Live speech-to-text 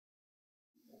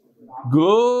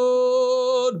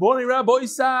Good morning, Rabbi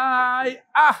Isai.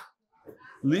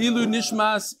 Lilu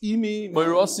Nishmas Imi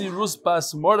Moirosi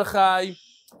Rusbas Mordechai,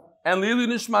 and Lilu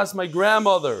Nishmas, my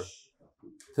grandmother.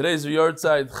 Today's yard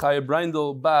side Chaya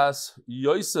Brindel Bas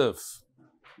Yosef.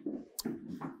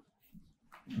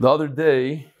 The other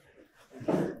day,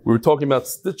 we were talking about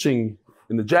stitching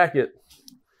in the jacket,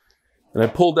 and I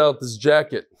pulled out this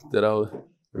jacket that I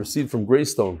received from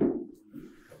Greystone.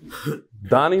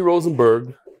 Donnie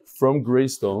Rosenberg from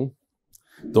Greystone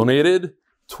donated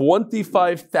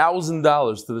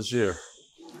 $25,000 to this year.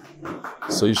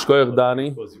 So Yishkoyach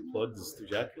Donnie. Because you plugged this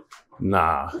jacket?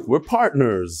 Nah, we're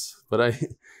partners. But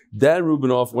Dan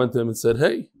Rubinoff went to him and said,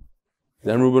 hey,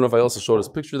 Dan Rubinoff, I also showed his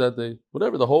picture that day.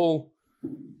 Whatever, the whole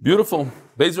beautiful.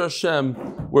 Be'ezer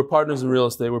Hashem, we're partners in real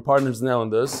estate. We're partners now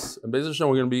in this. And Be'ezer Hashem,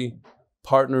 we're going to be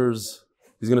partners.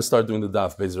 He's going to start doing the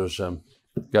daf, Be'ezer Hashem.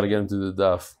 Got to get him to the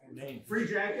daf. Free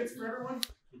jackets for everyone?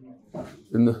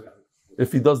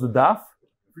 If he does the daf?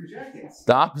 Free jackets.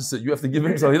 The opposite. You have to give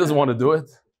him something. He doesn't want to do it.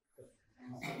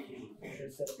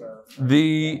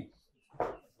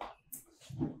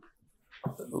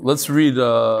 Let's read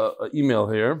an email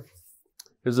here.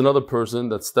 Here's another person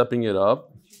that's stepping it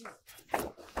up.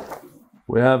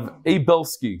 We have A.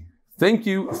 Belsky. Thank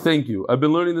you. I've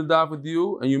been learning the daf with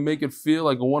you, and you make it feel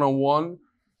like a one-on-one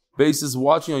basis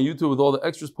watching on YouTube with all the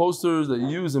extras posters that you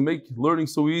use and make learning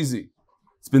so easy.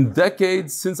 It's been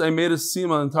decades since I made a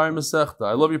siyum on the entire Masechta.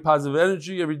 I love your positive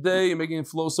energy every day and making it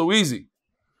flow so easy.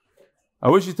 I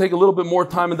wish you'd take a little bit more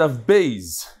time in Daf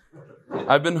Beis.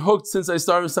 I've been hooked since I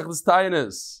started Masechtas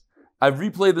Taanis. I've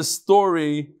replayed the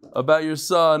story about your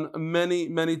son many,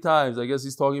 many times. I guess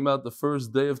he's talking about the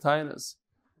first day of Taanis,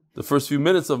 the first few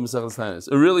minutes of Masechtas Taanis.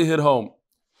 It really hit home.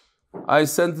 I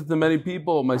sent it to many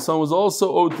people. My son was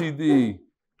also OTD.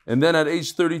 And then at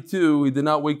age 32, he did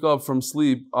not wake up from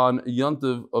sleep on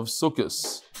Yontiv of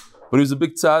Sukkot. But he was a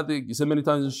big tzaddik. He said many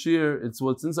times in Shir, it's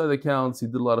what's inside that counts. He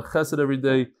did a lot of chesed every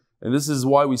day. And this is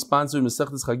why we sponsored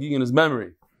Masechtas Chagig in his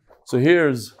memory. So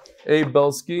here's Abe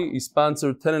Belsky. He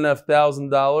sponsored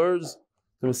 $10,500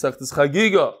 to Masechtas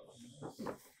Chagiga.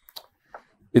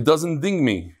 It doesn't ding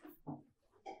me.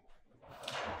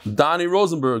 Donnie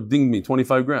Rosenberg dinged me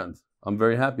 25 grand. I'm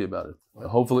very happy about it.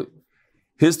 Hopefully.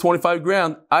 His 25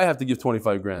 grand, I have to give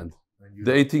 25 grand.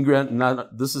 The 18 grand,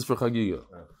 this is for Chagiga.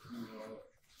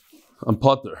 I'm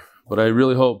potter, but I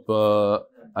really hope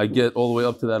I get all the way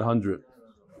up to that 100.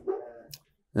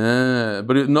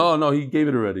 No, he gave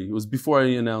it already. It was before I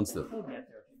announced it.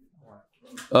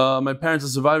 My parents are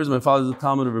survivors. My father is a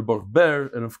Talmud of Baruch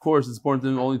Ber, and of course, it's important to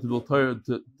him only to build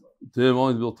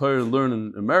Torah and learn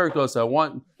in America. So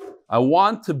I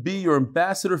want to be your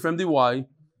ambassador for MDY.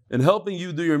 And helping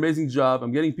you do your amazing job.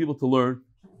 I'm getting people to learn.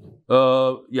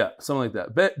 Something like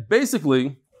that.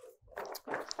 Basically,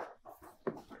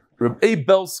 Reb A.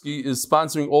 Belsky is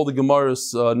sponsoring all the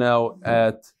Gemaras now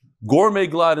at Gourmet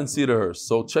Glad in Cedarhurst.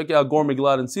 So check out Gourmet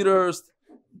Glad in Cedarhurst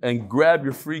and grab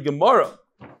your free Gemara.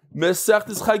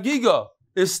 Masechtas Chagiga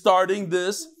is starting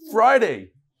this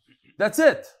Friday. That's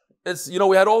it. It's,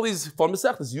 we had all these fun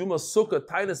Masechtas. Yuma, Sukkah,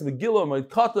 Taanis, Megillah, Moed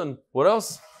Katan. What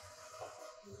else?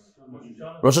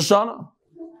 Rosh Hashanah.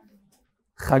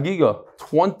 Chagiga.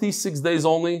 26 days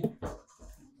only.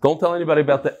 Don't tell anybody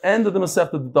about the end of the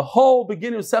Masechta. The whole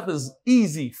beginning of the Masechta is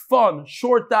easy, fun,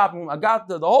 short daf,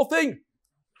 agata, the whole thing.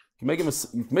 You can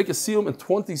make a siyum in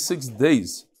 26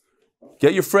 days.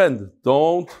 Get your friend.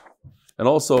 Don't. And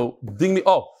also, ding me.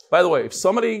 Oh, by the way, if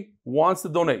somebody wants to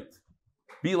donate,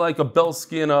 be like a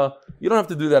Belsky and you don't have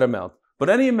to do that amount. But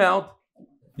any amount,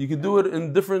 you can do it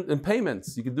in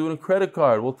payments. You can do it in credit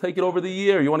card. We'll take it over the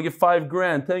year. You want to give 5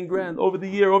 grand, 10 grand over the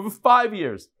year, over 5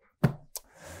 years.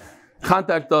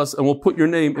 Contact us and we'll put your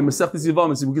name in Masechtas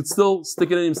Yevamos. We could still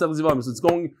stick it in Masechtas Yevamos. It's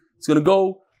going to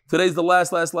go. Today's the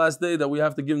last day that we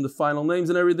have to give them the final names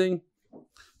and everything.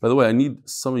 By the way, I need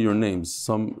some of your names.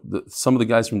 Some of the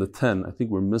guys from the 10, I think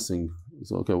we're missing.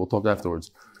 So, okay, we'll talk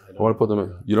afterwards. I want to put them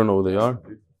in. You don't know who they are?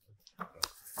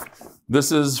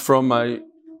 This is from my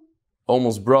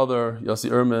almost brother, Yossi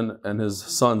Erman, and his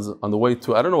sons on the way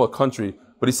to, I don't know what country,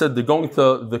 but he said they're going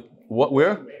to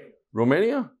where?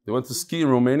 Romania? They went to ski in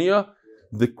Romania.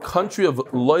 The country of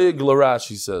Loyeg Larash,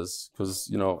 he says, because,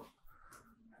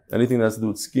 anything that has to do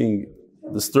with skiing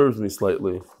disturbs me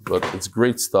slightly, but it's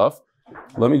great stuff.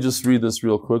 Let me just read this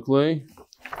real quickly.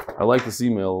 I like this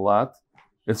email a lot.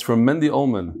 It's from Mendy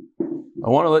Ullman. I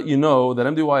want to let you know that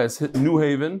MDY has hit New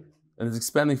Haven and is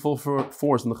expanding full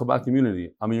force in the Chabad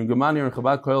community. I'm a young man here in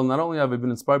Chabad Koil. Not only have I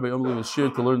been inspired by Yom Lev Shir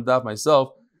to learn daf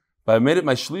myself, but I made it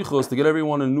my shlichus to get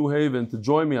everyone in New Haven to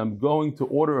join me. I'm going to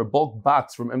order a bulk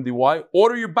box from MDY.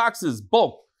 Order your boxes,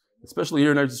 bulk. especially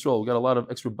here in Eretz Yisrael. We've got a lot of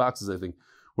extra boxes, I think.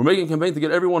 We're making a campaign to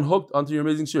get everyone hooked onto your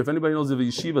amazing shir. If anybody knows of a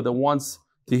yeshiva that wants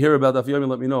to hear about Daf Yomi,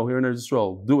 let me know. Here in Eretz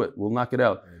Yisrael, do it. We'll knock it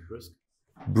out.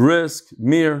 Brisk,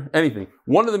 Mir, anything.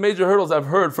 One of the major hurdles I've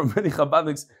heard from many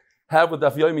Chabadniks have with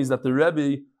Daf Yomi is that the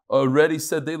Rebbe already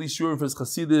said daily shurim for his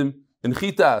Chassidim in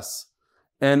Chitas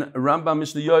and Rambam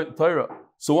Mishnah Torah.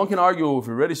 So one can argue, if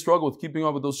we already struggle with keeping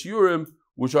up with those shurim,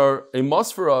 which are a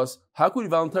must for us, how could we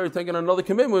voluntarily take on another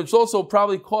commitment, which also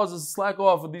probably causes slack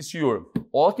off of these shurim?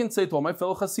 All I can say to all my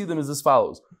fellow Chassidim is as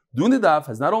follows. Doing the daf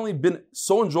has not only been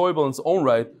so enjoyable in its own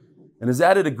right, and has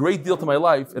added a great deal to my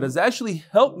life, it has actually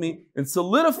helped me in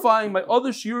solidifying my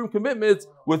other shurim commitments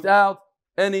without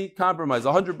any compromise,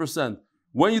 100%.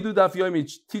 When you do daf yomi,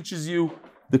 it teaches you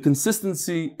the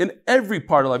consistency in every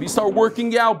part of life. You start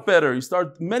working out better. You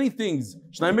start many things.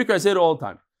 Shnai Mikra, I say it all the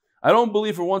time. I don't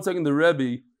believe for 1 second the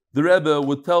Rebbe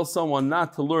would tell someone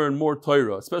not to learn more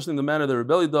Torah, especially in the manner that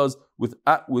Rebbe does with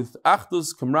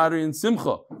achdus, camaraderie, and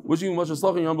simcha. Wishing you much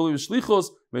aslach in your unbelievable shlichos.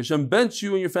 May Hashem bench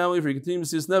you and your family for your continuous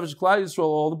to see nefesh, Klal Yisrael,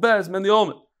 all the best, men the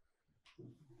omen.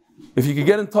 If you could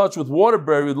get in touch with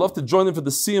Waterbury, we'd love to join them for the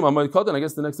Siyum. I might cut, and I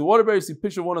guess the next to Waterbury, you see a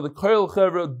picture of one of the Koil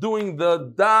Chevra doing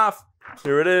the daf.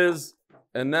 Here it is.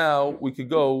 And now we could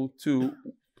go to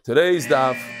today's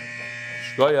daf.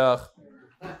 Shkoyach.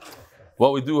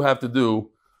 What we do have to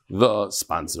do, the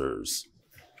sponsors.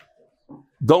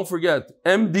 Don't forget,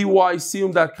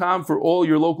 mdysiyum.com for all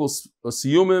your local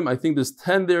siyumim. I think there's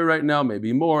 10 there right now,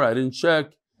 maybe more. I didn't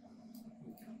check.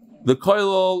 The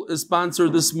Koilol is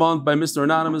sponsored this month by Mr.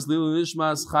 Anonymous, Lilu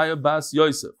Nishmas, Chaya Bas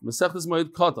Yosef. Mesechtes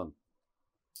Moed Katan.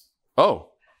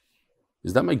 Oh,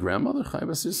 is that my grandmother, Chaya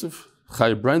Bas Yosef?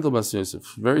 Chaya Brandel Bas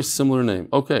Yosef. Very similar name.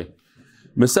 Okay.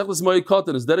 Mesechtes Moed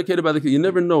Katan is dedicated by the... You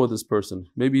never know with this person.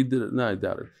 Maybe you did it. No, I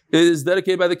doubt it. It is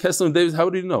dedicated by the Kessler and Davis.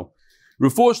 How do you know?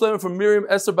 Refuah Shleima from Miriam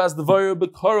Esther Bas Devarim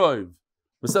B'Karov.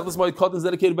 Mesechtes Moed Katan is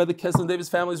dedicated by the Kessler and Davis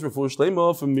families. Refuah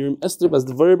Shleima from Miriam Esther Bas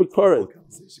Devarim B'Karov.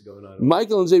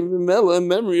 Michael and Jamie Mela in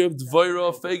memory of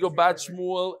Dvaira, Fego Bat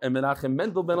Shmuel, and Menachem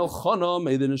Mendel Ben Elchana.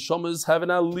 May the neshamas have an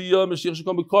aliyah. Mashiach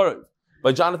Shekam B'Karov.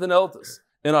 By Jonathan Eltis.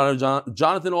 In honor of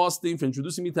Jonathan Austin for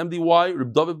introducing me to MDY.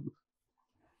 Reb David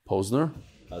Posner.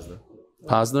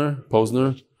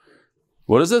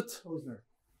 What is it? Posner.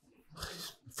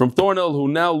 From Thornhill, who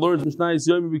now learns Mishnah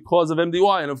Yomi because of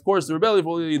MDY, and of course the rebellion for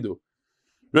all you do.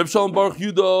 Reb Shalom Baruch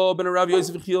Yudah ben Rav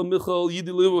Yosef Yechiel Michal Yidi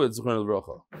Livowitz Zechron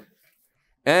Levracha.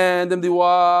 And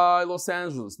MDY Los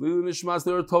Angeles. Lilu Nishmas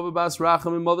Leor Tova Bas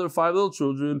Racham, and mother of 5 little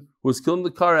children, who was killed in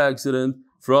the car accident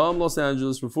from Los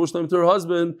Angeles. For Shleima to her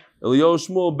husband Elio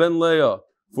Shmuel ben Leah.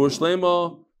 For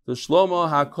Shleima to Shlomo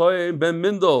HaKohen ben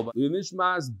Mindel.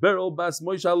 Nishmas Beryl Bas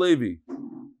Moshe Levi.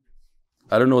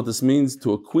 I don't know what this means.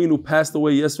 To a queen who passed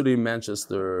away yesterday in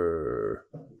Manchester.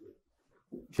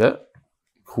 Okay.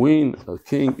 Queen, a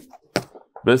king.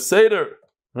 Beseder.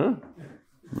 Huh?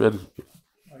 Red.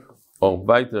 Oh,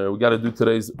 weiter. We got to do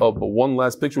today's. Oh, but one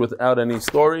last picture without any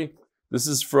story. This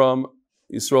is from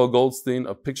Yisrael Goldstein.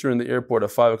 A picture in the airport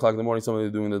at 5 o'clock in the morning. Somebody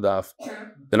doing the daf.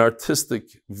 An artistic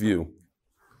view.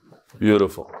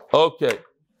 Beautiful. Okay.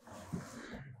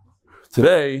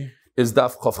 Today is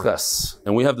Daf Chof Ches,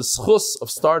 and we have the schus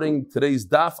of starting today's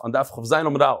Daf on Daf Chof Zayin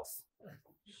Amud Aleph.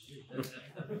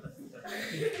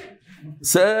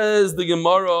 Says the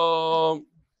Gemara,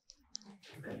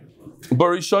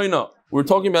 Barishoina. We're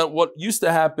talking about what used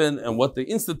to happen and what they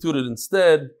instituted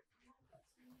instead.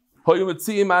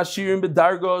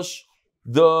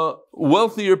 The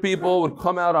wealthier people would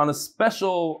come out on a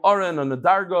special aron on the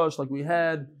dargosh, like we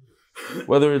had,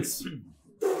 whether it's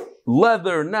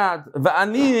leather, not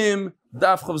va'anim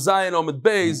daf chav zayin omid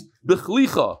beis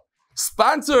b'chlicha,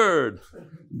 sponsored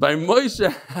by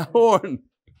Moshe Horn.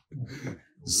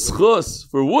 Schus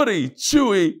for Woody,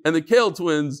 Chewy, and the Kale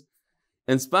twins,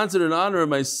 and sponsored in honor of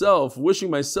myself,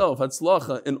 wishing myself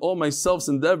hatzlacha in all my self's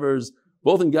endeavors,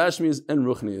 both in Gashmias and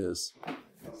Ruchnias.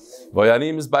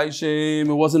 Vayanim is baishim.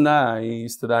 It wasn't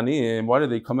nice to the anim. Why did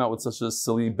they come out with such a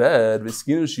silly bed? That's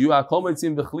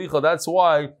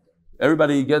why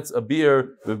everybody gets a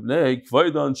beer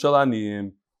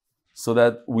so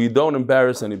that we don't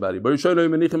embarrass anybody.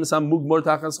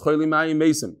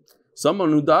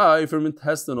 Someone who died from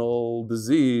intestinal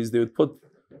disease, they would put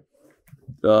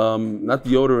not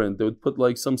deodorant, they would put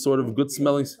like some sort of good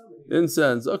smelling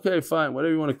incense. Okay, fine,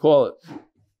 whatever you want to call it.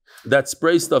 That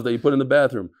spray stuff that you put in the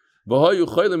bathroom. Those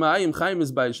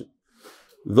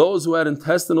who had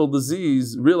intestinal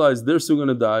disease realized they're soon going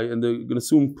to die, and they're going to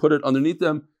soon put it underneath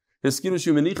them. So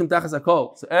everyone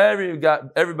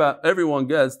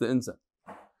gets the incense.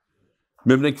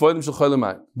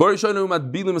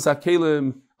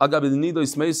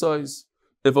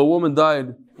 if a woman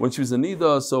died when she was a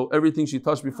nida, so everything she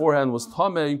touched beforehand was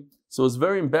tamei, so it's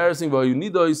very embarrassing.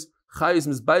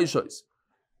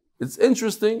 It's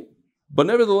interesting, but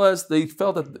nevertheless, they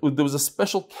felt that there was a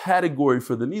special category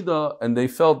for the nida, and they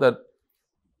felt that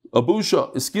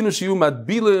abusha iskinu shiu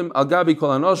madbilim al gabi kol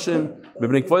anoshim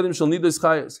b'bnei kvodim shel nidas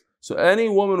chayes. So any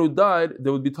woman who died,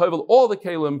 they would be toivel all the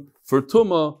kalim for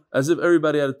tuma, as if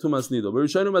everybody had a tumas nida.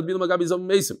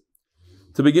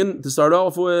 To start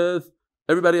off with,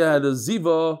 everybody had a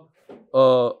ziva,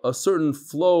 a certain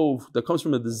flow that comes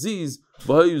from a disease.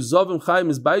 Again,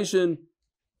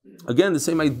 the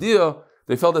same idea.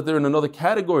 They felt that they're in another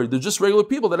category. They're just regular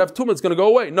people that have tumah. It's going to go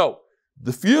away. No.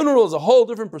 The funeral is a whole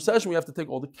different procession. We have to take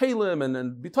all the kalim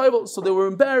and be toivel. So they were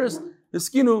embarrassed.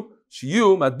 Iskinu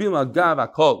shiyu madbim agav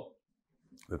akol.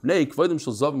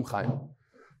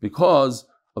 Because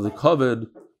of the covet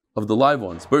of the live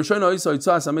ones. A very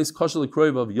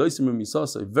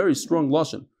strong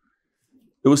lashon.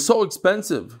 It was so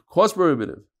expensive, cost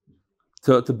prohibitive,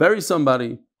 to bury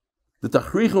somebody. The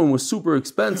tachrichim was super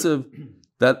expensive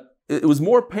that it was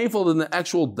more painful than the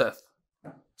actual death,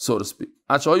 so to speak.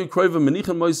 They would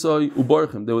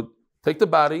take the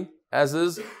body as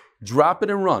is, drop it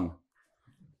and run,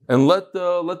 and let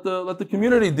the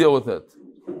community deal with it.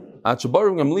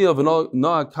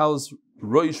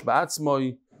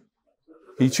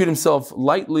 He treated himself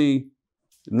lightly,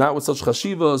 not with such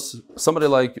chashivas. Somebody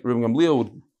like Rabbi Gamliel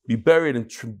would be buried in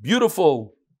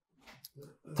beautiful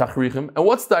tachrichim. And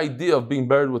what's the idea of being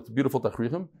buried with beautiful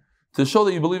tachrichim? To show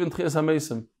that you believe in Tchias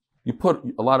HaMesim. You put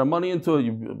a lot of money into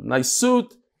it, nice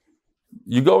suit,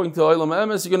 you're going to Olam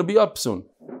Emes, you're going to be up soon.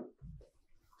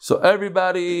 So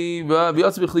everybody, he went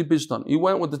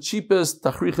with the cheapest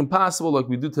tachrichim possible, like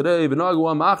we do today, and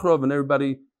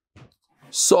everybody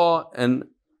saw and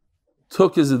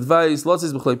took his advice,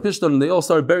 and they all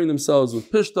started burying themselves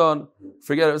with pishtan.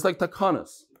 Forget it, it's like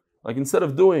takanas. Like instead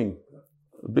of doing,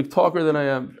 a big talker than I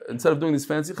am, instead of doing these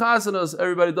fancy chasanas,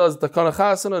 everybody does takana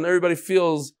chasana, and everybody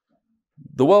feels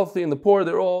the wealthy and the poor,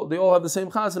 they all have the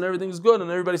same chasana, everything's good, and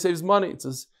everybody saves money. It's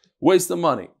a waste of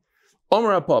money.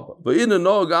 Omer Papa, but in the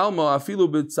nog alma afilu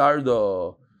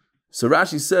b'tzarda. So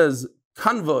Rashi says,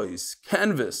 canvas.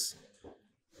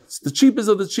 It's the cheapest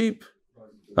of the cheap.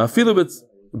 Afilu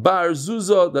b'tzar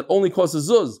zuzah that only costs a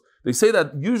zuz. They say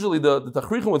that usually the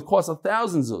tachrichim would cost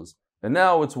 1,000 zuz, and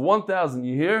now it's 1,000.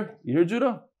 You hear? You hear,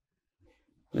 Judah?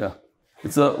 Yeah,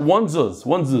 it's one zuz,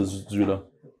 Judah.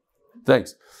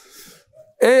 Thanks.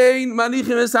 So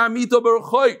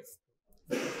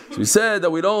we said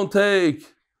that we don't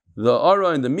take the ara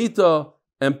and the mita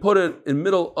and put it in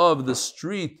middle of the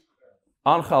street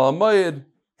on Chal HaMoed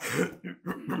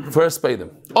for a speidim.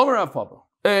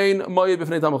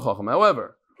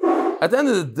 However, at the end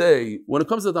of the day, when it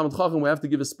comes to the Talmud Chacham, we have to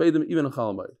give a speidim even on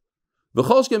Chal HaMoed.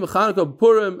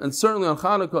 Purim, and certainly on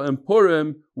Chanukah and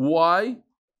Purim. Why?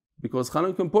 Because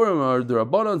Chanukah and Purim are the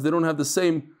Rabbanans. They don't have the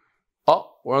same.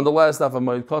 Oh, we're on the last half of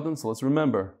Moed Katan, so let's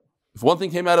remember. If one thing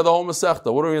came out of the whole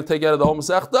Masechta, what are we going to take out of the whole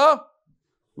Masechta?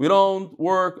 We don't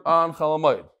work on Chal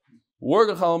HaMoed. Work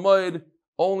on Chal HaMoed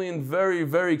only in very,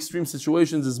 very extreme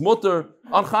situations is mutter.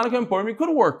 On Chanukah and Purim, you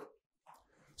could work.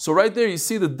 So right there, you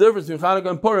see the difference between Chanukah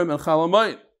and Purim and Chal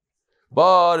HaMoed.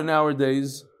 But in our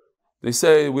days, they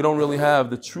say we don't really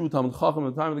have the true Talmud Chacham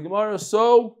at the time of the Gemara,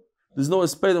 so there's no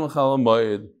espeidim on Chal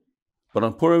HaMoed. But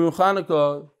on Purim and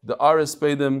Chanukah, the are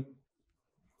espeidim.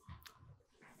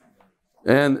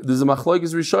 And there's a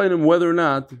machlokes rishonim whether or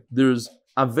not there's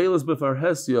avelos b'far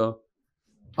hesya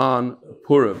on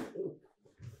Purim.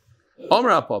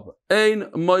 Omer Papa,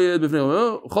 ein moyed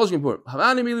b'fnei choshkim Purim.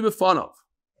 Havani mili b'fanav.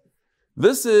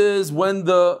 This is when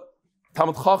the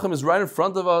Talmud Chacham is right in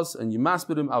front of us, and you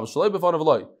maspid him av shalei b'fanav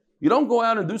loy. You don't go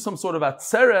out and do some sort of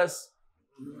atzeres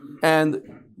and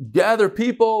gather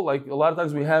people like a lot of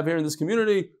times we have here in this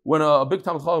community when a big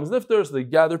Talmud Chacham is nifter, so they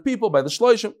gather people by the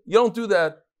shloishim. You don't do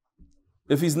that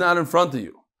if he's not in front of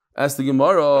you. As the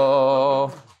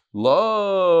Gemara,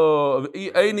 lo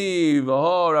eini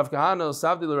v'ho Rav Kahana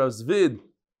savdi le Rav Zvid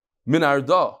min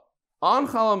arda. On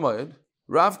Chal HaMoed,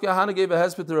 Rav Kahana gave a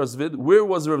hesped to Rav Zvid. Where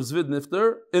was Rav Zvid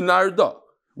nifter? In Arda.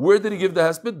 Where did he give the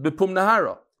hesped? B'pum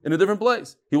Nahara. In a different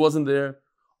place. He wasn't there.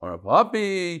 So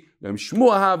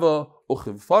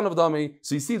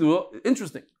you see,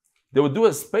 interesting. They would do a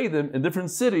speidim in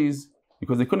different cities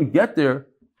because they couldn't get there.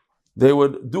 They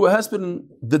would do a hesped in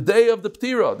the day of the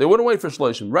Ptira. They wouldn't wait for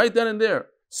Shloshim, right then and there.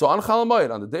 So on Chal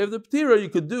HaMoed, on the day of the Ptira, you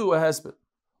could do a hesped.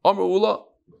 Amr Ula.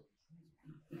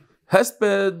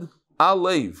 Hesped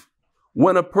alev.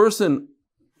 When it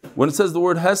says the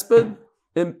word hesped,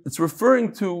 it's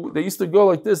referring to, they used to go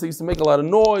like this, they used to make a lot of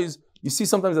noise, You see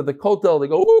sometimes at the kotel, they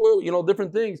go, woo, woo,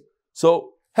 different things.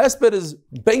 So hesped is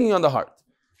banging on the heart.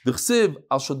 D'chsiv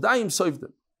al shodayim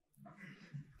soivdim.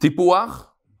 Tipuach.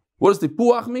 What does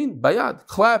tipuach mean? Bayad,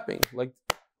 clapping, like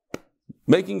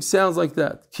making sounds like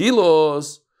that.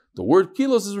 Kilos. The word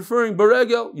kilos is referring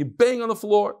beregel. You bang on the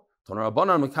floor.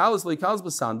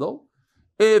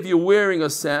 If you're wearing a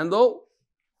sandal,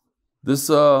 this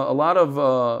a lot of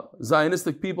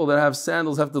Zionistic people that have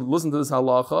sandals have to listen to this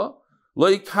halacha.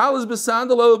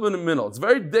 It's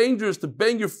very dangerous to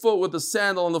bang your foot with a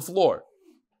sandal on the floor.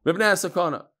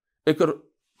 It could,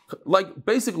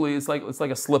 basically, it's like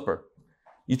a slipper.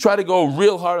 You try to go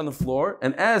real hard on the floor,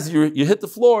 and as you hit the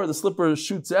floor, the slipper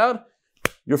shoots out.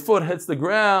 Your foot hits the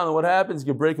ground, and what happens?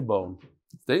 You break a bone.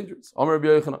 It's dangerous.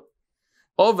 Ovel,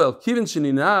 kivin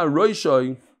shenina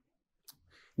roishoy,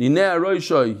 ninea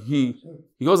roishoy. He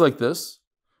goes like this.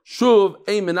 Shuv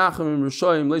ein menachem im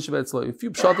rishoyim leishav etzlo. A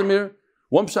few pshatim here.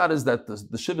 One pshat is that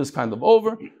the shiva is kind of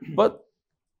over, but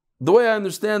the way I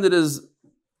understand it is,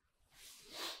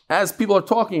 as people are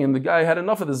talking, and the guy had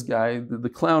enough of this guy, the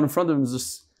clown in front of him is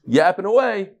just yapping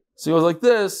away. So he goes like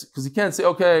this, because he can't say,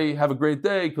 okay, have a great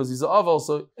day, because he's an aval.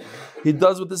 So he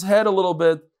does with his head a little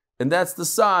bit, and that's the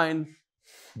sign,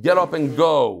 get up and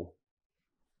go.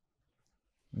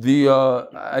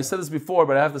 I said this before,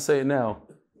 but I have to say it now.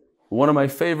 One of my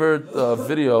favorite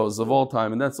videos of all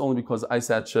time, and that's only because I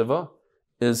sat Shiva,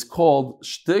 is called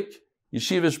Shtik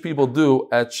Yeshivish people do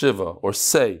at Shiva, or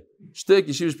say. Shtik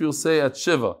Yeshivish people say at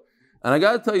Shiva. And I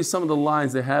got to tell you some of the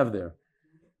lines they have there.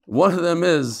 One of them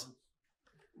is,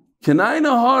 Kenai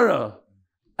Nahara.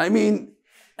 I mean,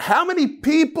 how many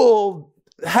people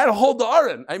had to hold the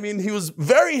Aron? I mean, he was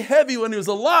very heavy when he was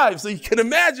alive, so you can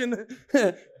imagine.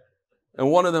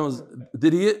 And one of them was,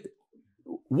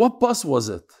 what bus was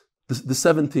it? The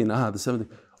 17. The 17.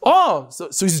 Oh, so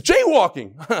he's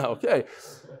jaywalking. Okay.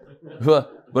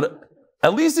 But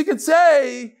at least you could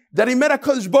say that he met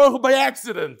HaKadosh Baruch Hu by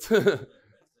accident. The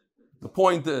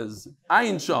point is,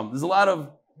 Ayin Sham. There's a lot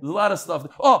of stuff.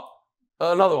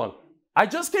 Another one. I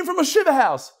just came from a shiva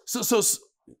house. So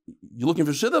you're looking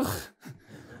for shidduch?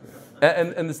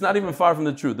 and it's not even far from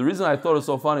the truth. The reason I thought it was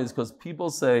so funny is because people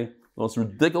say the most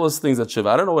ridiculous things at shiva.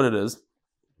 I don't know what it is.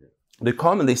 They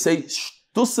come and they say shtusim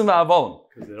va'avolim.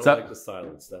 Because they don't like the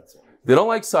silence, that's why. They don't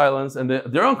like silence and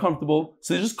they're uncomfortable,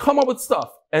 so they just come up with stuff.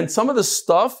 And some of the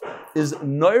stuff is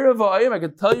noira v'ayim, I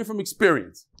can tell you from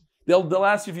experience. They'll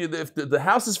ask you if the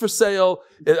house is for sale.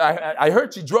 I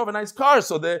heard she drove a nice car,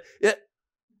 so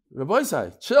Rabbi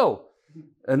Isai, chill.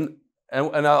 And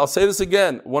I'll say this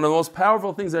again. One of the most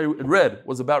powerful things I read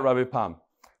was about Rabbi Pam.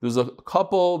 There was a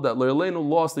couple that Leilenu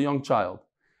lost a young child,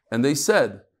 and they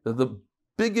said that the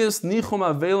biggest nichum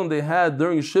avelim they had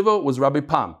during Shiva was Rabbi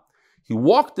Pam. He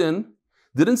walked in,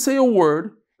 didn't say a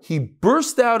word. He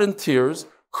burst out in tears,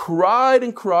 cried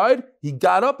and cried. He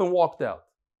got up and walked out.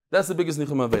 That's the biggest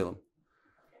nichum avelim.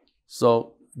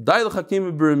 So, Dai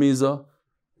l'chakim b'remiza.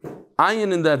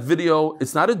 Ayin in that video,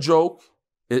 it's not a joke.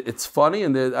 It's funny,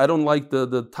 and I don't like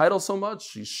the title so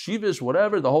much. Shivish,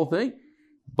 whatever, the whole thing.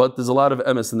 But there's a lot of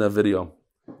emes in that video.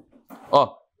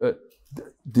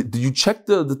 Did you check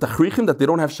the tachrichim that they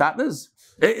don't have shatnez?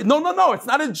 No, it's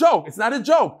not a joke. It's not a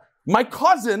joke. My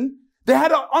cousin, they had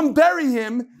to unbury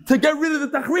him to get rid of the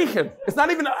tachrichim. It's not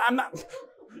even, I'm not.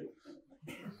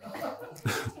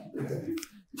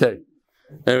 Okay.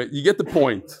 Anyway, you get the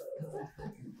point.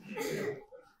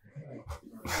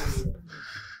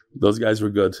 Those guys were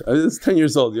good. It's 10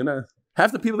 years old, you know.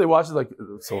 Half the people they watch is like,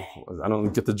 so I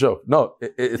don't get the joke. No,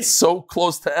 it's so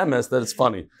close to MS that it's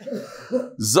funny.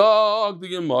 Zog the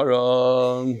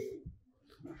Gemara.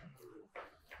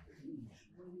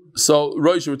 So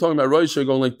Roisha, we're talking about Roisha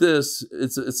going like this.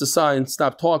 It's a sign.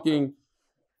 Stop talking.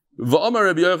 When the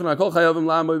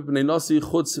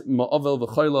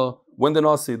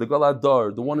Nasi, the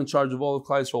Galadar, the one in charge of all of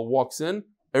Klal Yisrael, walks in,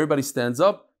 everybody stands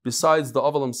up. Besides the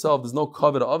Aval himself, there's no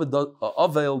kavod.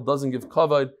 Aval doesn't give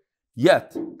kavod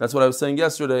yet. That's what I was saying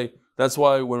yesterday. That's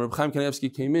why when Reb Chaim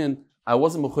Kanievsky came in, I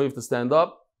wasn't mechuyev to stand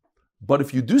up. But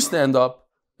if you do stand up,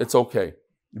 it's okay.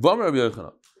 So one of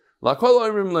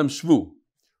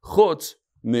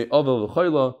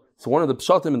the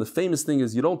pshatim and the famous thing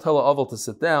is you don't tell an Aval to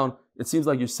sit down. It seems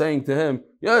like you're saying to him,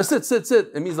 yeah, sit.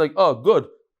 It means like, oh, good.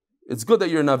 It's good that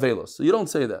you're an Avelos. So you don't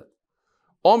say that.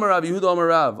 Omer Rav Yehuda Omer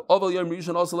Rav. Aval Yom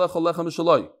Rishon also lecha lechem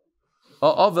mishaloi.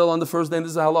 Aval on the first day, and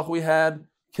this is a halach we had,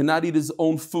 cannot eat his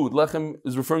own food. Lechem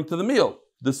is referring to the meal.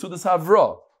 The Sudas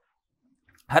Havra.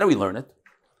 How do we learn it?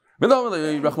 Because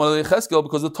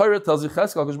the Torah tells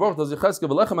Yecheskel, Hakadosh Baruch Hu tells Yecheskel,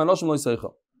 v'lechem anoshim lo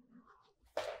yiseicha.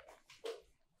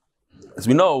 As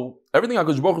we know, everything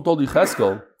Hakadosh Baruch Hu told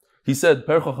Yecheskel, He said,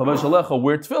 Percha Chavash Alecha,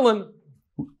 wear tefillin.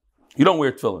 You don't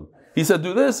wear tefillin. He said,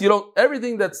 do this. You don't,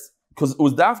 everything that's, because it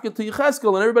was dafka to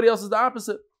Yecheskel and everybody else is the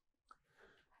opposite.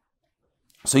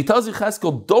 So he tells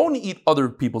Yecheskel, don't eat other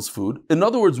people's food. In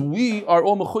other words, we are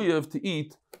all mechuyev to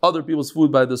eat other people's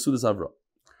food by the Sudas Avra.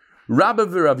 Rabbi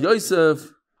v'Rav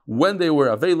Yosef, when they were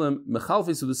avelim,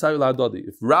 mechalfi Sudasayu la'adadi.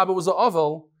 If Rabbi was an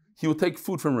avel, he would take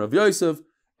food from Rav Yosef,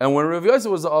 and when Rav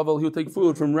Yosef was an avel, he would take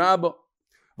food from Rabbi.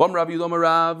 Vam Rav Yudom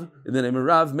Rav, in the name of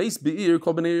Rav, Meis Be'ir,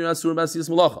 Kol B'nei Asur B'asiyas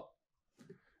Malacha.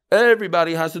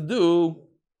 Everybody has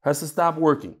to stop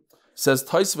working. Says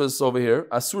Taisvas over here,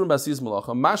 Asur B'asiyas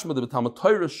Malacha, Mashma de B'tam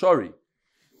Torah Shari,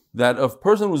 that a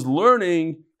person who's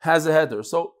learning has a header.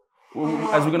 So,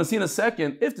 as we're going to see in a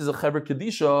second, if there's a Chaver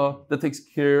Kedisha that takes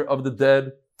care of the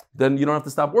dead, then you don't have to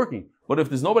stop working. But if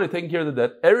there's nobody taking care of the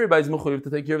dead, everybody's mechuyev to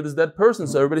take care of this dead person,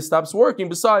 so everybody stops working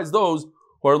besides those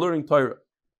who are learning Torah.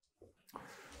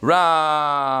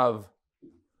 Rav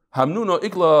Hamnuna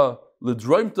Ikla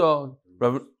Ledroimta,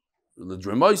 Rav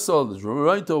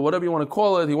Ledroimaisa, whatever you want to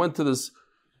call it. He went to this.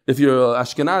 If you're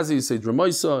Ashkenazi, you say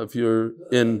Dromaisa. If you're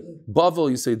in Bavel,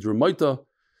 you say Dromaita.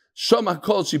 Shama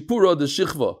called Shipura de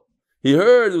Shichva. He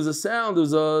heard there was a sound, there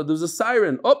was a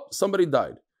siren. Oh, somebody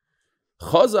died.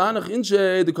 So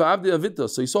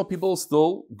he saw people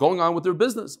still going on with their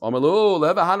business. Oh,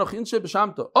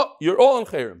 you're all in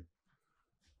Chayrim.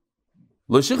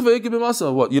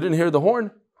 What? You didn't hear the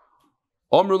horn?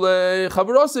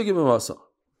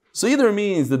 So either it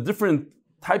means the different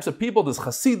types of people, there's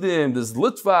Hasidim, there's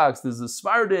Litvaks, there's the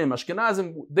Svardim,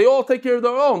 Ashkenazim, they all take care of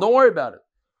their own, don't worry about it.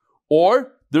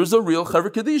 Or there's a real Chaver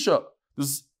Kedisha.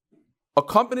 There's a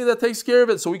company that takes care of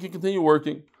it so we can continue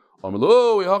working.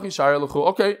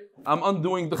 Okay, I'm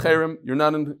undoing the Chayrim, you're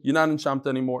not in Shamta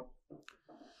anymore.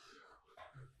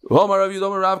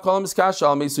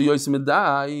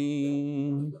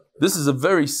 This is a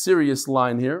very serious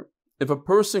line here. If a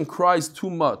person cries too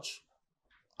much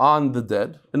on the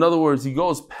dead, in other words, he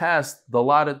goes past the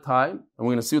allotted time, and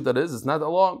we're going to see what that is, it's not that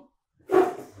long.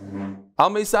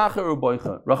 Rahman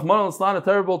al-Islam, a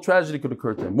terrible tragedy could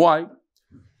occur to him. Why?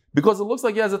 Because it looks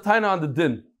like he has a taina on the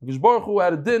din. Akash Baruch Hu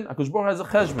had a din, Akash Baruch Hu has a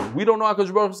cheshbon. We don't know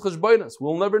Akash Baruch Hu's cheshbonos.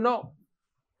 We'll never know.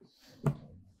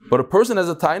 But a person has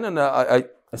a taina, and I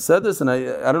said this, and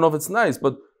I don't know if it's nice,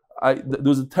 but there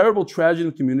was a terrible tragedy in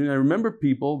the community. I remember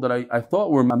people that I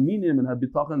thought were maminim and had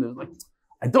bitachon. They were like,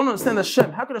 I don't understand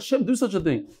Hashem. How could Hashem do such a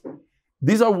thing?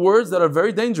 These are words that are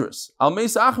very dangerous. You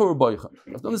have to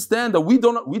understand that we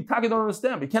don't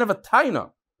understand. We can't have a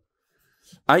taina.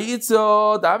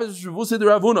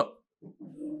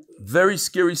 Very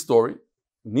scary story.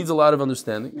 Needs a lot of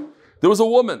understanding. There was a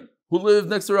woman who lived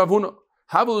next to Rav Huna.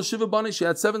 She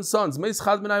had 7 sons.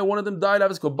 One of them died.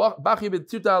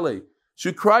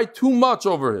 She cried too much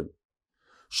over him.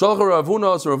 So Rav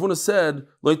Huna said,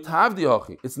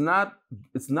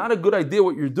 it's not a good idea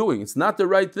what you're doing. It's not the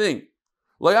right thing.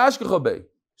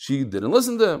 She didn't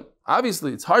listen to him.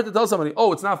 Obviously, it's hard to tell somebody,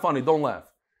 oh, it's not funny, don't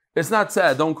laugh. It's not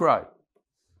sad, don't cry.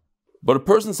 But a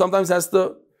person sometimes has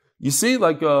to, you see,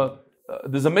 like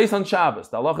there's a mace on Shabbos.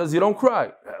 The Allah says you don't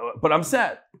cry, but I'm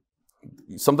sad.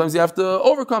 Sometimes you have to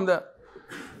overcome that.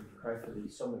 Cry for the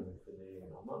summon, for the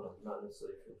Amana, not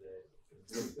necessarily for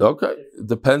the... Okay,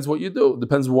 depends what you do.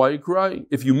 Depends why you're crying.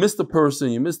 If you miss the person,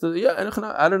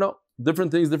 I don't know.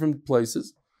 Different things, different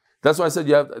places. That's why I said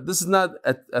this is not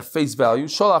at face value.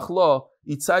 Shalach lo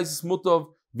itzais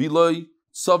smutov viloi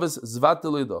soves zvat.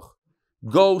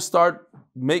 Go start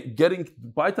getting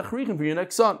by tachrichim for your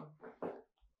next son.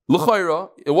 L'chayra,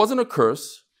 it wasn't a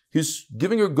curse. He's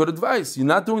giving her good advice. You're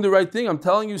not doing the right thing. I'm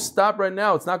telling you, stop right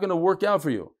now. It's not going to work out for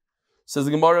you. Says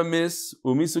the Gemara,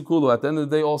 umisukulu. At the end of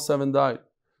the day, all 7 died.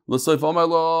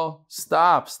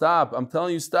 Stop. I'm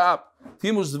telling you, stop.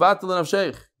 You're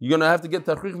going to have to get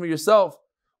tachrichim for yourself.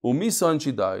 Umisa, and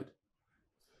she died.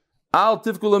 Al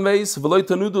tifkul ameis v'loy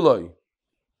tanuduloi.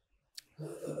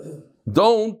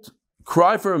 Don't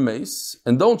cry for a mace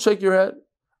and don't shake your head.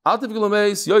 Al tifkul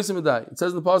ameis yoisim edai. It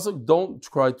says in the pasuk, don't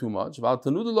cry too much. Val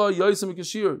tanuduloi yoisim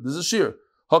ekashir. There's a shir.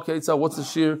 Okay, so what's the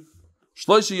shir?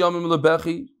 Shloishi yamim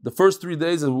lebechi. The first 3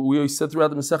 days, as we said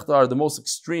throughout the Masechta, are the most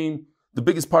extreme. The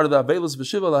biggest part of the Avelus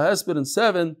v'shiva lahesped, and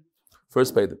 7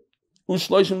 first paydim.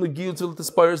 Ushloishim legiu till it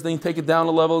aspires. Then you take it down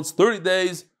a level. It's 30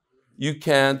 days. You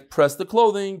can't press the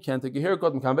clothing, can't take a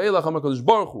haircut. What,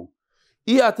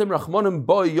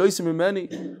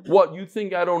 you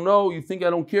think I don't know? You think I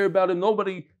don't care about it?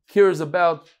 Nobody cares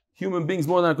about human beings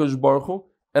more than HaKadosh Baruch Hu.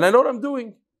 And I know what I'm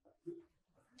doing.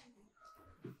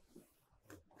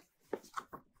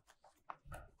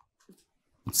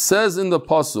 It says in the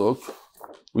Pasuk,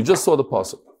 we just saw the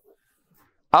Pasuk.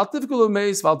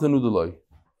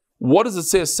 What does it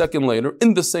say a second later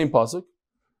in the same pasuk?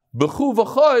 B'chu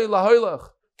v'chay lahaylach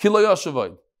ki lo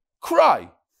yashavayid. Cry.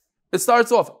 It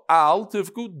starts off, al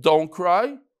tifku, don't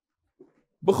cry.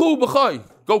 B'chu b'chay,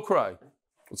 go cry.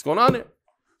 What's going on here?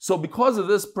 So because of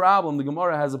this problem, the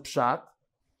Gemara has a pshat.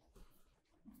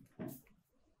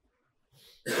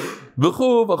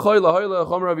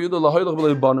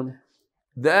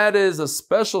 That is a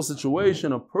special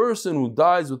situation, a person who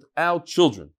dies without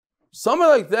children. Something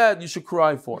like that you should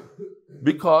cry for,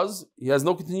 because he has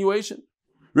no continuation.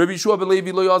 Rabbi Yeshua ben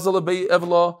Levi lo yazal bei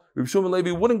evla. Rabbi Yeshua ben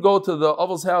Levi wouldn't go to the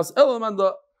Avel's house. Elam and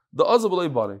the azal b'lei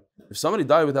bari. If somebody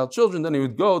died without children, then he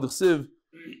would go. D'chsiv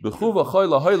b'chu v'chay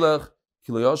lahaylech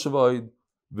ki lo yashavayid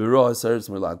v'ro haseretz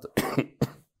milata.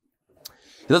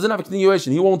 He doesn't have a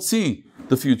continuation. He won't see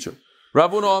the future.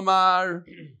 Ravuna Amar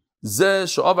zeh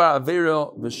she'avar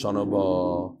avera v'shana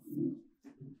ba.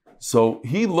 So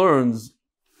he learns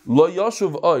lo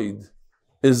yashuv oid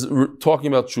is talking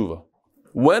about tshuva.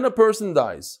 When a person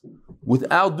dies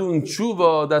without doing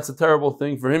tshuva, that's a terrible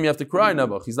thing. For him, you have to cry,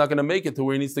 Nebuch. He's not going to make it to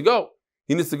where he needs to go.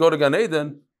 He needs to go to Gan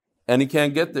Eden, and he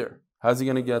can't get there. How's he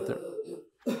going to get there?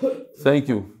 Thank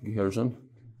you, Gershon.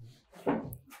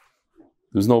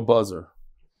 There's no buzzer.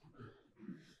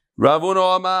 So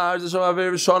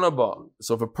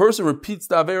if a person repeats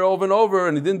the Avera over and over,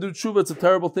 and he didn't do tshuva, it's a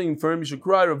terrible thing. For him, you should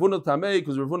cry. Ravuna Tamei,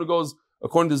 because Ravuna goes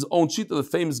according to his own shita, the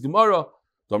famous Gemara.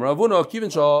 If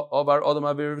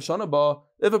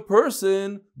a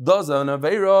person does an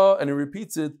Aveira and he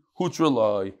repeats it,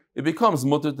 hutralai, it becomes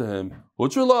mutter to him.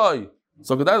 Hutralai.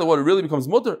 So what it really becomes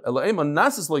mutter.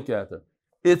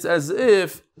 It's as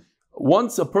if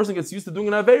once a person gets used to doing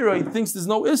an Aveira, he thinks there's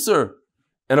no Isser.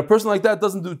 And a person like that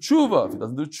doesn't do tshuva. If he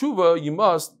doesn't do tshuva, you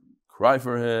must cry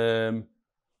for him.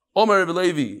 Omer Rebbe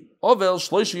Levi, Ovel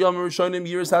shloisha yamim rishonim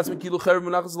yiras hatzmi kilu cherev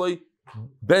menachas lei.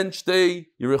 Bench day,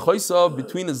 Yerichoisav,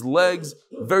 between his legs,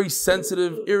 very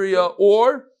sensitive area,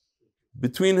 or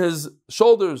between his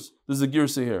shoulders. There's a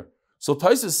girsa here. So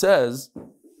Taisa says,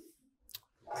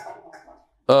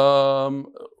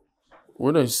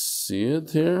 where do I see it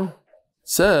here? It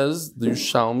says, the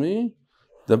Yerushalmi,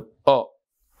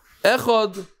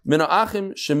 Echad min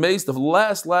ha'achim shemeis, the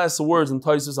last words in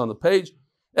Taisus on the page.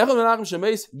 Echad min ha'achim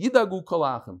shemeis, yidagu kol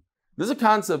ha'achim. There's a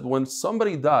concept when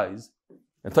somebody dies,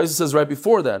 and Taisa says right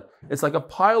before that, it's like a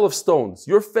pile of stones.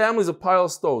 Your family is a pile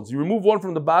of stones. You remove one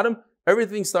from the bottom,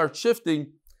 everything starts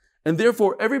shifting, and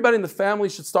therefore everybody in the family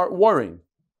should start worrying.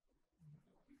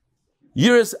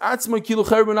 You have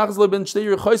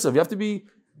to be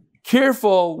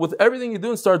careful with everything you do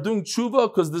and start doing tshuva,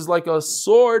 because there's like a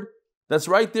sword that's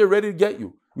right there ready to get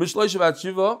you.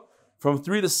 From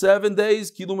 3 to 7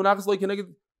 days, so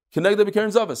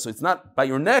it's not by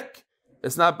your neck,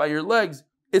 it's not by your legs.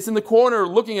 It's in the corner,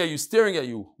 looking at you, staring at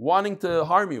you, wanting to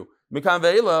harm you. Mikan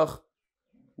ve'elach.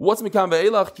 What's mikan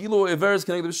ve'elach? Kilo everes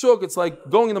connected with shuk. It's like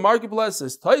going in the marketplace.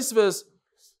 It's taisvis,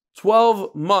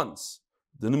 12 months.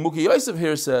 The Nemuki Yosef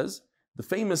here says the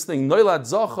famous thing, noilad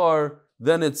zachar.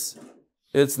 Then it's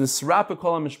nisrapa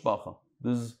kol mishpacha.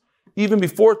 There's even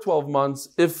before 12 months.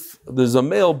 If there's a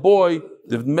male boy,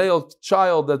 the male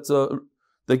child that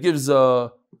gives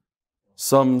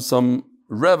some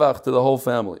revach to the whole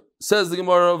family. Says the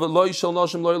Gemara of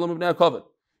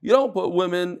you don't put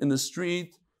women in the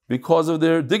street because of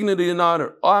their dignity and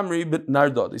honor. Amri bit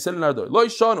Nardod. They said in Nardod.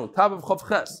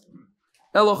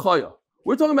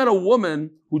 We're talking about a woman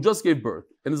who just gave birth,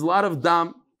 and there's a lot of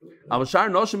dam. It's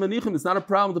not a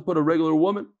problem to put a regular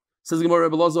woman. Says the Gemara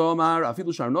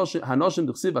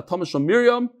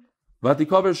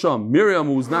Miriam,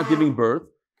 who was not giving birth,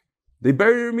 they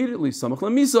buried her immediately.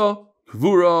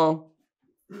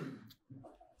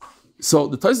 So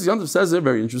the Taisus Yontif says there,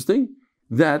 very interesting,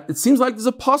 that it seems like there's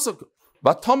a pasuk.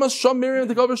 But Thomas Sham Miriam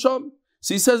to cover Sham.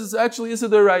 So he says it's actually Issa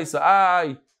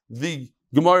Deraisa. The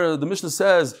Gemara, the Mishnah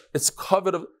says it's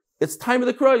covered of. It's time of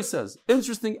the cry. He says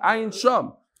interesting. Ayin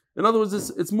Sham. In other words,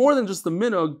 it's more than just a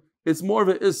minhag. It's more of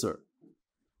an Isser.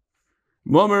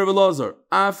 Momer Velazar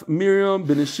Af Miriam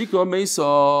Beneshika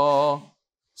Mesa.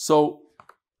 So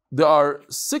there are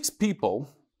 6 people.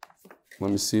 Let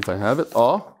me see if I have it.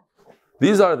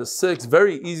 These are the 6,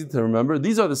 very easy to remember.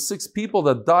 These are the 6 people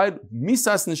that died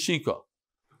misas neshika.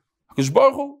 HaKadosh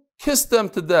Baruch Hu kissed them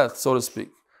to death, so to speak.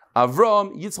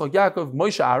 Avram, Yitzchak, Yaakov,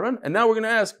 Moshe, Aaron. And now we're going to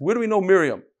ask, where do we know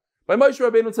Miriam? By Moshe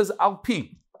Rabbeinu it says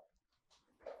Al-Pi.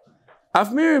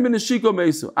 Af Miriam in neshika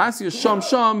mesu. Asya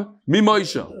Sham mi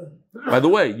Moshe. By the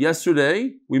way,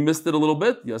 yesterday, we missed it a little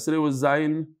bit. Yesterday was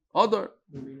Zayin Adar.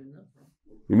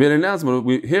 We made an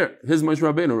announcement. Here's Moshe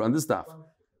Rabbeinu on this staff.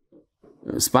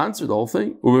 Sponsored the whole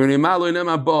thing.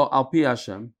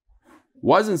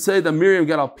 Why doesn't it say that Miriam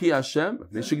got al pi Hashem?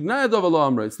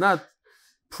 It's not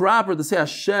proper to say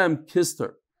Hashem kissed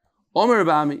her. Why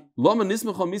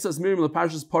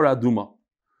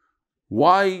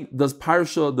does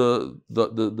Parsha,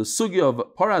 the sugya of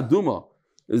Paraduma,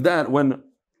 is that when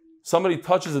somebody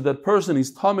touches a dead person,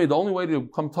 he's tamei, the only way to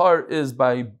become tar is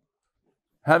by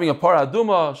having a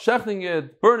Paraduma, shechting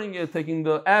it, burning it, taking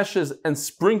the ashes and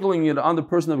sprinkling it on the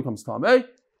person that becomes tamei.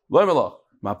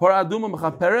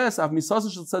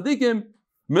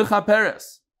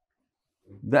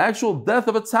 The actual death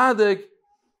of a tzaddik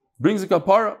brings a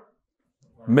kapara.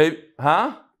 Maybe,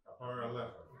 huh?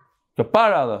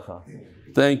 Kapara alecha.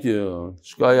 Thank you.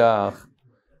 Shkoyach.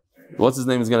 What's his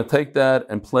name is going to take that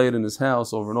and play it in his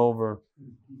house over and over.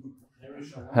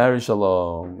 Harry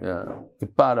Shalom. Yeah.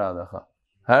 Kapara alecha.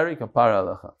 Harry, kapara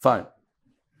alecha. Fine.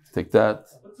 Take that.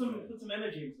 Put some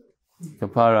energy into it.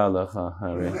 Kapara alecha,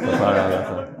 Harry. Kapara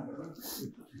alecha.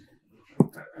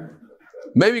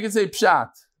 Maybe you can say pshat.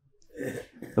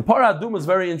 The Paraduma is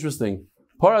very interesting.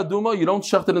 Paraduma, you don't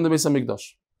shecht it in the Beis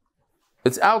HaMikdash.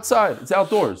 It's outside. It's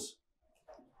outdoors.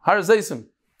 Har Zeisim.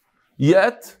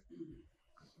 Yet,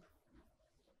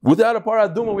 without a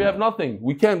Paraduma, we have nothing.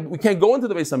 We can't go into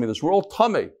the Beis HaMikdash. We're all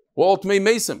tamei. We're all tamei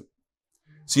mesim.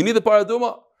 So you need the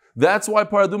Paraduma. That's why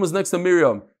Paraduma is next to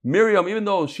Miriam. Miriam, even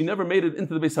though she never made it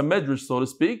into the Beis HaMedrash, so to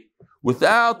speak,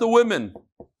 without the women,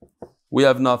 we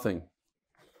have nothing.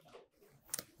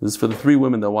 This is for the 3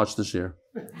 women that watched this year.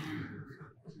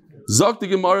 Zok the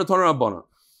Gemara Torah Rabbana.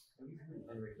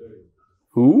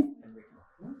 Who?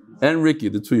 And Ricky,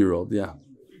 the 2-year-old, yeah.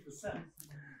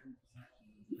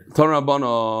 Torah Rabbana.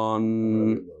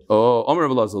 Oh, Omer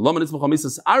Rabbi Lazar. Lama nitzmach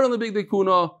hamisas Aaron lebig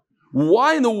dekuna.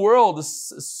 Why in the world,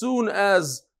 as soon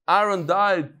as Aaron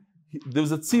died, there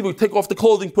was a tzivuk, take off the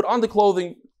clothing, put on the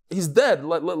clothing, he's dead.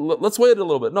 Let's wait a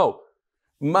little bit. No.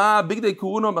 Ma bigdei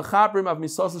kuuna mechaprim av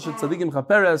misasa shel tzadikim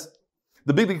chaperes.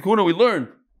 The bigdei kuuna we learned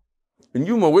in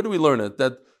Yuma. Where do we learn it?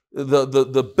 That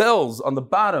the bells on the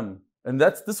bottom, and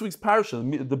that's this week's parasha.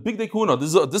 The bigdei kuuna.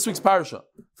 This week's parasha.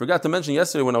 Forgot to mention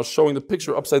yesterday when I was showing the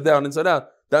picture upside down, inside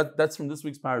out. That's from this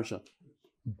week's parasha.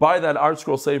 Buy that Art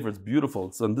Scroll Sefer. It's beautiful.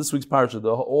 It's on this week's parasha.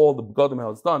 All the begadim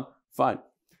how it's done. Fine.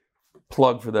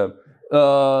 Plug for them.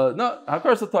 No,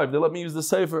 Hakar Satayv. They let me use the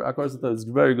Sefer. Hakar Satayv. It's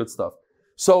very good stuff.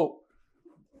 So.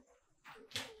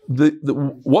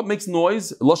 What makes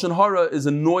noise? Lashon Hara is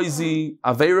a noisy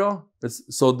avera.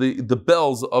 So the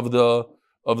bells of the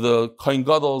Kohen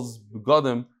Gadol's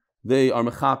begadim, they are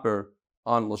mechaper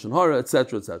on Lashon Hara,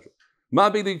 etc., etc.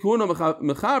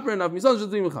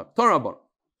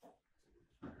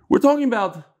 We're talking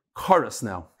about kares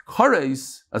now.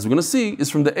 Kares, as we're going to see, is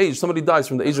from the age, somebody dies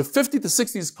from the age of 50 to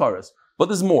 60 is kares. But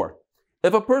there's more.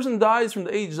 If a person dies from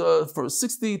the age for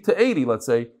 60 to 80, let's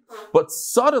say, but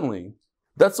suddenly,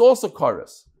 that's also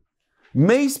kares.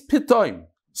 Meis pitoim.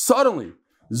 Suddenly,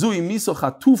 zui miso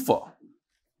chatufa.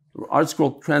 Art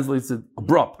Scroll translates it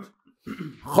abrupt.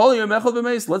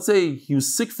 Let's say he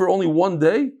was sick for only one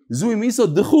day. Zui miso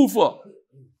dechufa.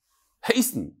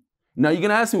 Hasten. Now you're going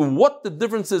to ask me what the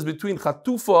difference is between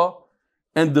chatufa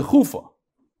and dechufa.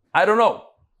 I don't know.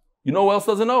 You know who else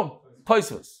doesn't know?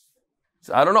 Tosfos.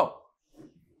 So I don't know.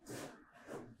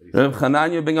 Reb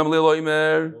Chananya ben Gamliel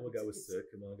Oimer.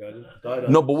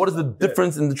 No, but what is the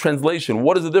difference in the translation?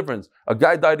 What is the difference? A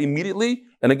guy died immediately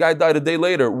and a guy died a day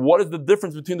later. What is the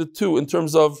difference between the two in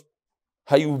terms of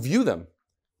how you view them?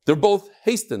 They're both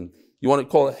hastened. You want to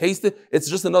call it hasted? It's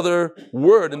just another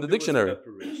word in the dictionary.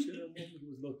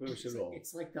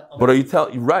 It's like the But are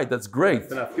you right? That's great.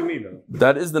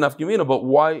 That is the nafkimina. But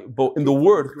why? But in the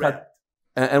word.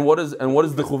 And what is the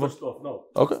chuva? No.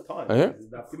 Okay. I hear.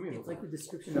 It's like the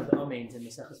description of the amains in the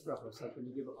Seches Brachos. Like when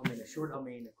you give an amen, a short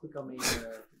amen, a quick amen.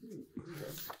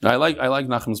 I like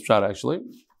Nachman's pshat actually.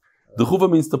 The chuva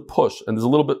means to push, and there's a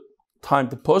little bit time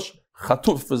to push.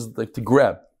 Chatuf is like to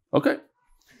grab. Okay.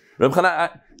 Reb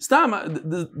Chana,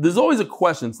 there's always a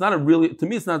question. It's not a really, to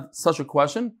me, it's not such a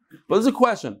question, but there's a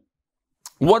question.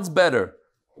 What's better?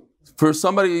 For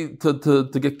somebody to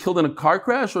get killed in a car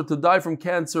crash or to die from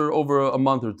cancer over a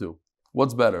month or two?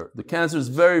 What's better? The cancer is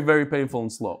very, very painful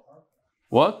and slow.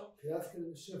 What?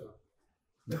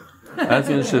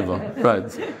 Asking the Shiva.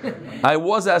 Right. I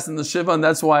was asking the Shiva, and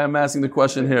that's why I'm asking the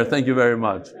question here. Thank you very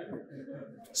much.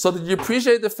 So did you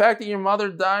appreciate the fact that your mother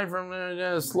died from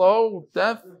slow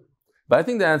death? But I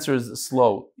think the answer is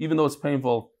slow. Even though it's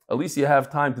painful, at least you have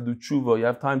time to do tshuva, you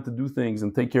have time to do things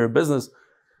and take care of business.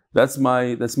 That's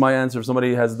my answer. If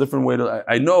somebody has a different way to,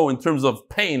 I know in terms of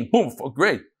pain, boom,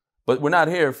 great. But we're not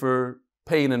here for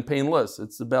pain and painless.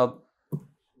 It's about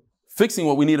fixing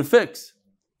what we need to fix.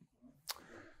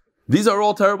 These are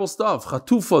all terrible stuff.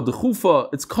 Chatufa, dechufa,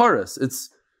 it's karas,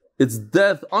 it's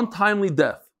death, untimely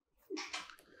death.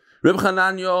 Reb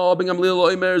Chananya ben Gamliel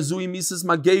oimer zui mises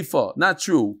magefa. Not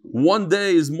true. One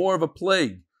day is more of a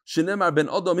plague. Shenemar ben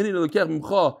Adam hinin lekech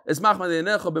mimcha esmach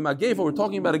madeinecha b'magefa. We're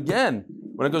talking about again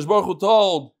when HaKadosh Baruch Hu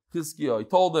told Chizkiah. He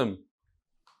told him.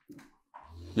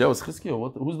 Yeah, it was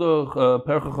Chizkiah. Who's the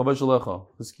Percha Chavash Alecha?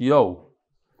 Chizkiah.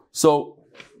 So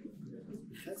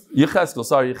Yecheskel.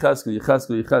 Sorry,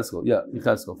 Yecheskel. Yeah,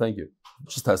 Yecheskel. Thank you.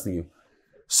 Just testing you.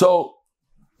 So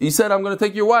he said, I'm going to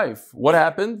take your wife. What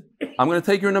happened? I'm going to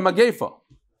take her in a magefa.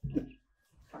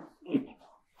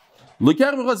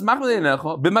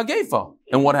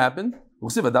 And what happened?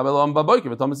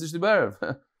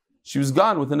 She was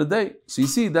gone within a day. So you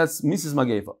see, that's Mrs.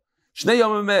 Magefa. Shnei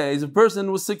Yomim is a person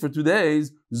who was sick for 2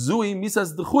 days. Zui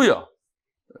Misas Dechuya.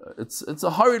 It's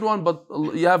a hurried one, but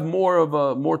you have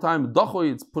more time.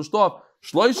 Dachui, it's pushed off.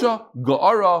 Shloisha,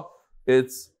 Ga'ara,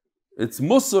 it's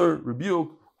Musar,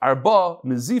 rebuke. Arba,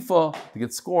 Nezifa, to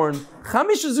get scorned.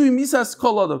 Chamisha Zui Misas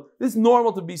Kol Adam. It's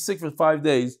normal to be sick for 5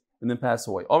 days and then pass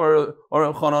away. Or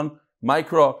Chanan,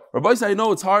 Mikra. Rabbi said, I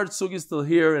know it's hard sugis to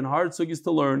hear and hard sugis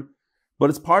to learn,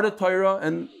 but it's part of Torah,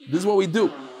 and this is what we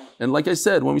do. And like I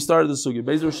said, when we started the sugi,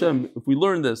 Be'ez Hashem, if we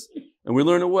learn this, and we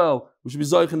learn it well, we should be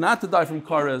zoich not to die from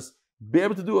kares, be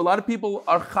able to do. A lot of people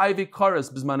are chayvi kares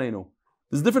bismanenu.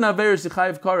 There's different averes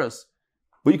chayv kares,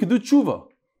 but you can do tshuva.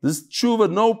 This tshuva,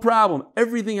 no problem.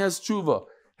 Everything has tshuva.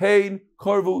 Hein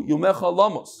karvu yomecha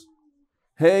lamos.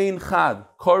 Hein chad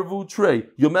karvu trey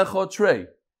yomecha trey.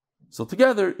 So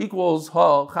together equals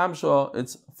ha chamsha.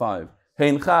 It's 5.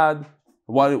 Hein chad.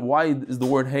 Why is the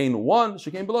word hein 1?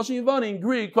 Shekein b'loshen yivani in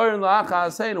Greek. Karen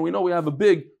la'achas hein. And we know we have a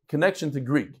big connection to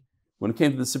Greek when it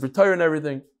came to the Sefer Torah and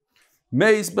everything.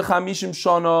 Meis b'chamishim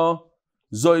shana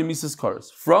zoy mises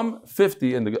kares. From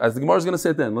 50, and as the Gemara is going to say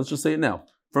it then, let's just say it now.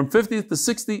 From 50 to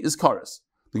 60 is kares.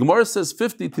 The Gemara says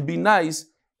 50 to be nice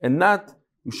and not,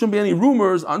 there shouldn't be any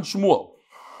rumors on Shmuel.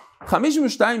 52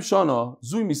 shana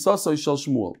zui misasai shel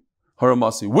Shmuel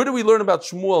haramasi. Where do we learn about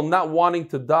Shmuel not wanting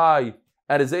to die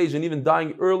at his age and even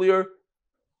dying earlier?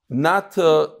 Not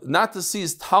to see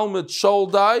his Talmud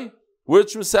Shaul die.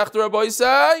 Which Masechta Rabbi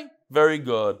say? Very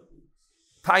good.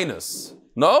 Tainus.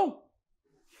 No?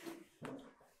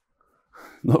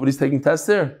 Nobody's taking tests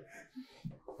here.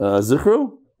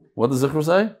 Zichru? What does Zichru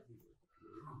say?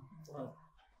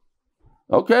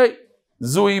 Okay.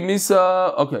 Zui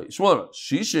Misa. Okay. Shmuel.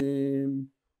 Shishim.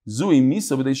 Zui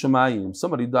Misa B'dei Shemayim.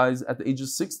 Somebody dies at the age of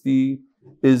 60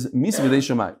 is Misa B'dei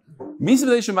Shemayim. Misa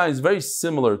B'dei Shemayim is very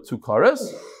similar to Kares.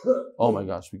 Oh my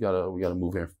gosh, we gotta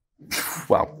move here.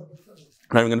 Wow.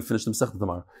 I'm not even going to finish the Masechta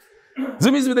tomorrow.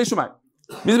 Zui Misa B'dei Shemayim.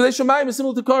 Misa B'dei Shemayim is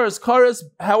similar to Kares. Kares,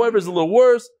 however, is a little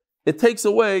worse. It takes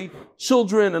away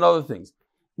children and other things.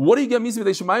 What do you get Misa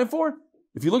B'dei Shemayim for?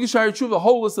 If you look at Shari Tshuva, a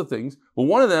whole list of things, but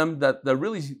one of them that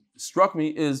really struck me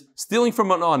is stealing from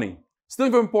an ani.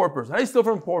 Stealing from a poor person. How do you steal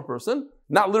from a poor person?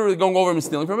 Not literally going over him and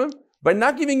stealing from him. By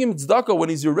not giving him tzedakah when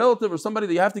he's your relative or somebody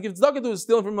that you have to give tzedakah to is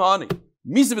stealing from an ani.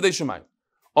 Misa B'dei Shemayim.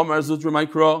 Omar Zutra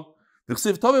Maikra.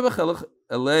 D'chsiv Tovei B'chelech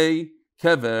Elei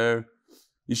Kever.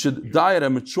 You should die at a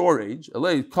mature age.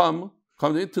 Elei, come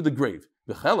to the grave.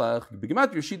 B'chelech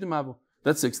B'gematria Shitim Havu.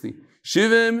 That's 60.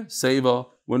 Shivim Seva.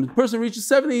 When the person reaches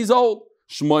 70, he's old.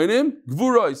 Shmoinim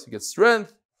Gvurois. He gets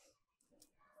strength.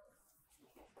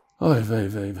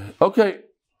 Okay.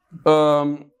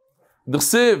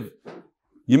 D'chsiv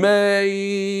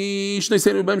Yimei Shnei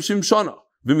Seinu B'em Shim Shana.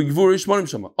 V'migvuri Shmonim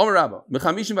Shama. Omer Rabba.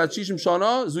 Mechamishim V'at Shishim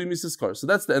Shana Zui Mises Kar. So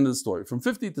that's the end of the story. From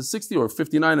 50 to 60 or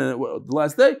 59 and the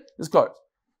last day is Kars.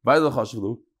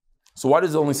 So why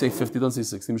does it only say 50? Don't say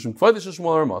 60. Mishum K'vaydish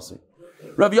Shmuel Ramasi.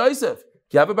 Rav Yosef.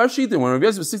 Kiava Bar Shitin. When Rav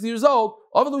Yosef was 60 years old,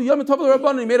 Avadu Yom Tov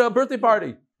Rabbanan, he made a birthday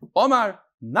party. Omar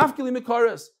Nafkili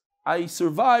Mekares. I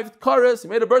survived Kares. He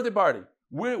made a birthday party.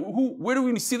 Where do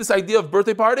we see this idea of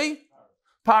birthday party?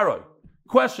 Paroi.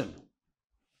 Question.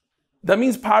 That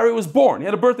means Paroi was born. He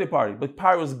had a birthday party, but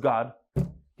Paroi was God.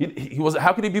 He was.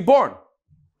 How could he be born?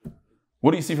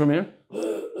 What do you see from here?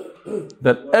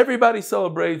 That everybody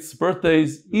celebrates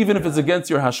birthdays, even if it's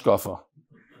against your hashkafa.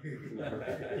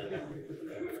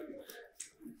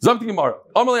 Zamti Gemara.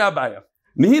 Amalei Abaya.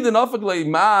 Nihid nafakle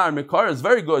mar mikar is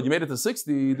very good. You made it to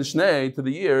 60, the shnei to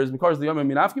the years. Mikar is the yom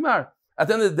minaf kimar. At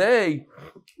the end of the day,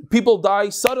 people die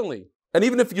suddenly, and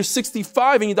even if you're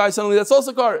 65 and you die suddenly, that's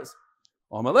also kares.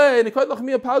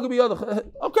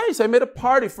 Okay, so I made a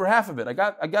party for half of it.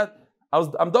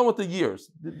 I'm done with the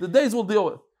years. The days we'll deal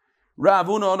with.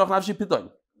 Ravuna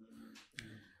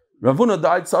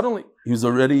died suddenly. He was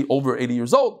already over 80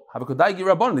 years old.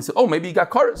 They said, oh, maybe he got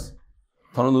kares.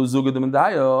 But if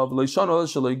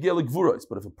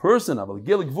a person,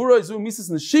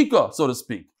 so to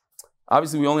speak,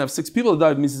 obviously we only have 6 people that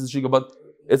died with Mises Neshika, but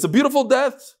it's a beautiful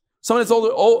death. Someone that's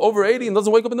over 80 and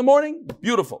doesn't wake up in the morning,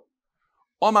 beautiful.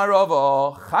 Omar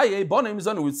Rava, Chaye Bonim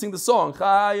Zanu, we'd sing the song.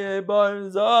 Chaye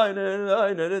Bonim Zanu.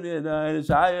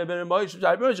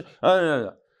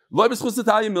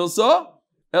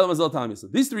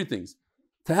 These 3 things.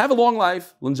 To have a long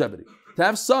life, longevity. To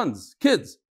have sons,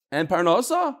 kids, and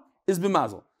parnasa is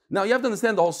b'mazel. Now you have to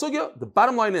understand the whole sugya. The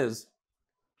bottom line is,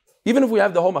 even if we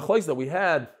have the whole machlokes that we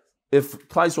had, if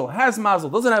Klal Yisrael has mazel,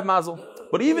 doesn't have mazel,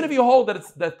 but even if you hold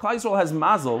that Klal Yisrael has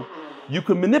mazel, you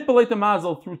can manipulate the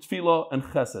mazel through tefillah and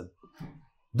chesed,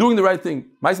 doing the right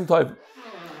thing. Ma'asim tov.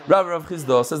 Rav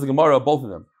Chizda says the Gemara, both of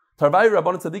them. Tarvai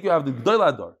Rabban Tzaddik, you have the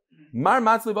Gdol Ador. Mar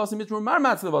Matzli Vasim Mitzvah, Mar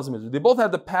Matzli Vasim Mitzvah. They both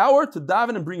had the power to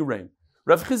daven and bring rain.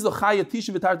 Rav Chizda Chaya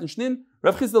Tisha V'Tartin Shnin.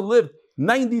 Rav Chizda lived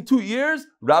 92 years.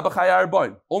 Rabba Chaya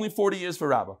Arbaim. Only 40 years for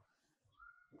Rabba.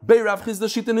 Bei Rav Chizda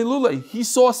Shitin Hilulei. He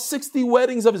saw 60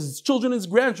 weddings of his children and his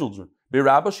grandchildren. Bei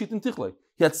Rabba Shitin Tichlei.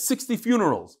 He had 60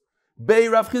 funerals. Bei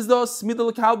Rav Chizda Smida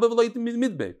L'Kal Bev'Leit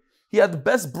Midbei. He had the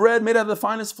best bread made out of the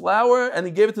finest flour, and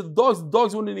he gave it to the dogs. The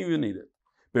dogs wouldn't even eat it.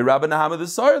 Bei Rabba Nahama the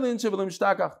Sarlin Shivalim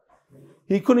Shtakach.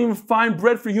 He couldn't even find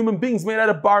bread for human beings made out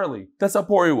of barley. That's how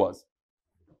poor he was.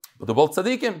 But they're both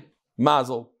tzaddikim.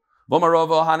 Mazel.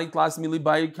 Vomarova, Hanik Las Mili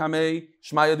Bayi Kamei,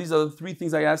 Shmaya. These are the 3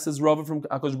 things I asked as Rava from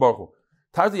Akash Baruch Hu.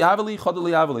 Tarti Havali,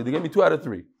 Chodali Havali. They gave me 2 out of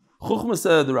 3. Chuchma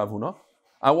said the Rav Huna.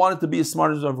 I wanted to be as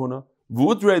smart as Rav Huna.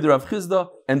 V'utrei the Rav Chizda,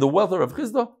 and the wealth of Rav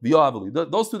Chizda, the Havali.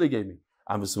 Those 2 they gave me.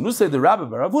 And Vesunu said the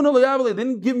Rabbi Rav Huna Havali. They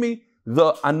didn't give me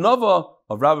the Anava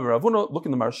of Rabbi Rav Huna. Look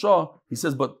in the Marsha. He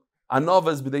says, but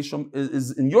Anava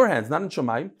is in your hands, not in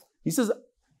Shemaim. He says,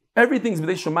 everything's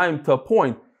B'dei Shemaim to a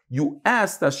point. You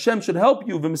ask that Hashem should help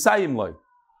you, v'misayim loy.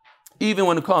 Even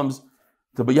when it comes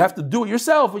to, but you have to do it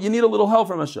yourself, but you need a little help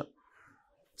from Hashem.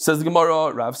 Says the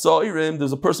Gemara, Rav Sa'irim,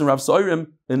 there's a person, Rav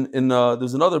Sa'irim,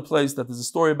 there's another place that there's a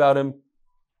story about him,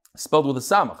 spelled with a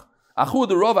samach. Achu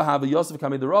the Rava have a Yosef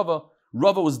Kamei the Rava.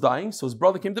 Rava was dying, so his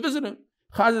brother came to visit him.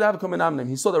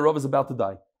 He saw that Rava is about to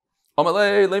die.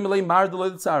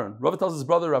 Rava tells his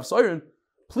brother, Rav Sa'irim,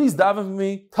 please daven for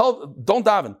me. Don't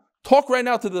daven. Talk right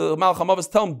now to the Malach HaMavos.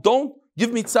 Tell him, don't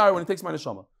give me tsar when he takes my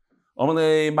neshama.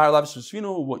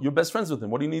 You're best friends with him.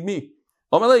 What do you need me?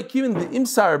 Once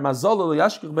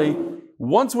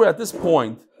we're at this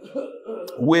point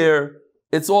where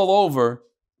it's all over,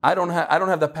 I don't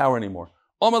have that power anymore.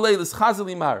 I'll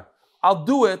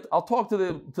do it. I'll talk to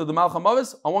the Malach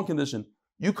HaMavos on one condition.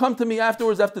 You come to me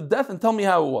afterwards, after death, and tell me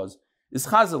how it was. It's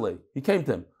chazale. He came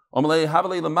to him. You have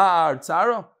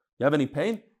any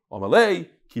pain? I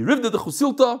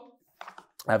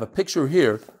have a picture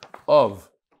here of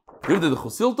Rivda the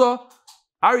Chusilta,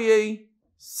 Aryeh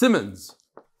Simmons.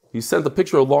 He sent a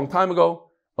picture a long time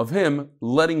ago of him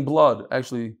letting blood,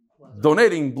 actually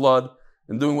donating blood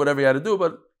and doing whatever he had to do,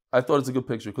 but I thought it's a good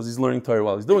picture because he's learning Torah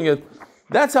while he's doing it.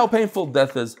 That's how painful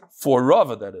death is for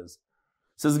Rava, that is.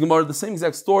 Says the Gemara, the same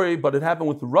exact story, but it happened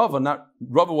with Rava.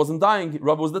 Rava wasn't dying,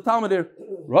 Rava was the Talmud here.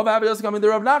 Rava coming to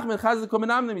Rav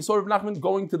Nachman, he saw Rav Nachman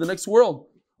going to the next world.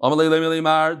 Rav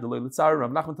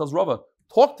Nachman tells Rava,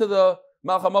 talk to the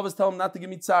Malach HaMavos, tell him not to give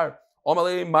me tsar. Aren't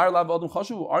you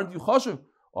chashuv?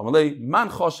 Man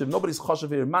chashuv, nobody's chashuv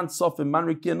here. Man sofim, man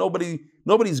rikin,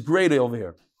 nobody's great over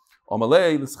here.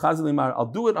 I'll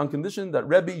do it on condition that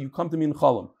Rebbe, you come to me in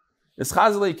Cholam.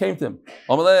 Ischazale came to him.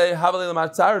 How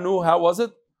was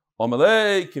it?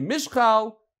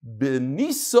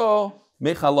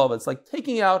 It's like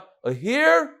taking out a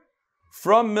hair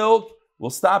from milk. We'll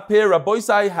stop here. Rabbi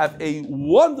Isai, have a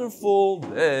wonderful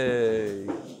day.